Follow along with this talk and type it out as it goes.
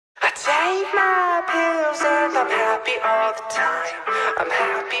take my pills and I'm happy all the time. I'm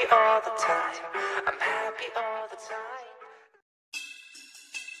happy all the time. I'm happy all the time.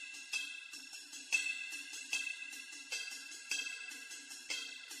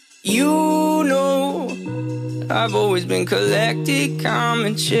 You know, I've always been collected, calm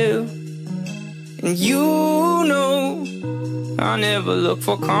and chill. And you know, I never look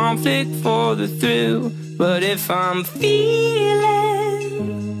for conflict for the thrill. But if I'm feeling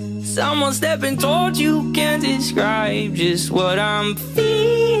someone stepping towards you, can't describe just what I'm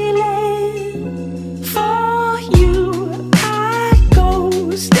feeling. For you, I go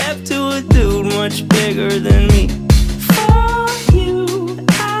step to a dude much bigger than me. For you,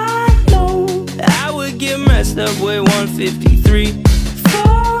 I know I would get messed up with 153.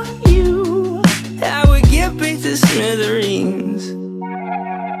 For you, I would get beat to smithereens.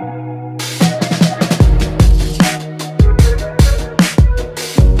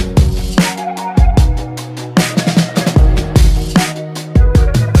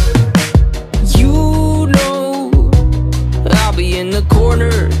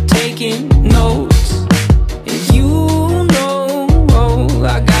 Taking notes, and you know,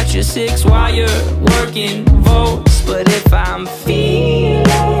 I got your 6-wire working volts. But if I'm feeling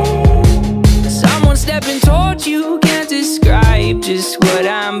someone stepping towards you, can't describe just what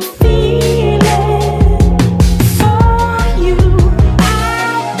I'm feeling. For you,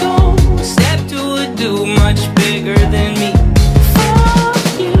 I go step to a dude much bigger than me. For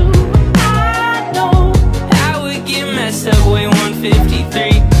you, I know I would get messed up with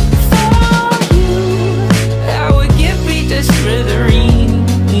 153. Smithereens.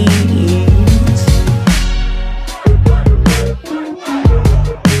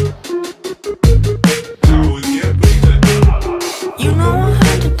 You know I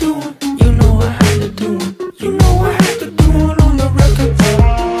had to do it. You know I had to do it. You know I had to do it on the record.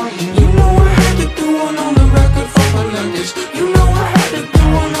 You know I had to do it on the record for my like this. You know I had to do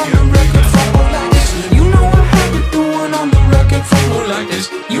it on the record for my like this. You know I had to do it on the record for my like this.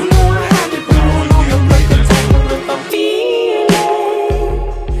 You know I had to do it on the record for my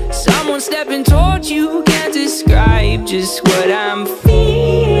stepping towards you, can't describe just what I'm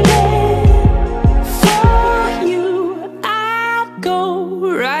feeling. For you, I'd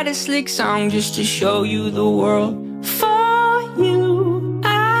go write a slick song just to show you the world. For you,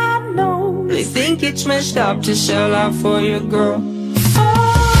 I know they think it's messed up to sell out for your girl. For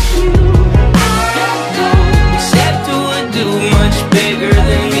you, I'd go step to a dude much bigger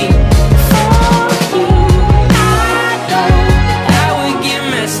than me. For you, I know I would get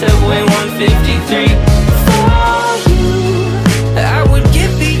messed up with 153.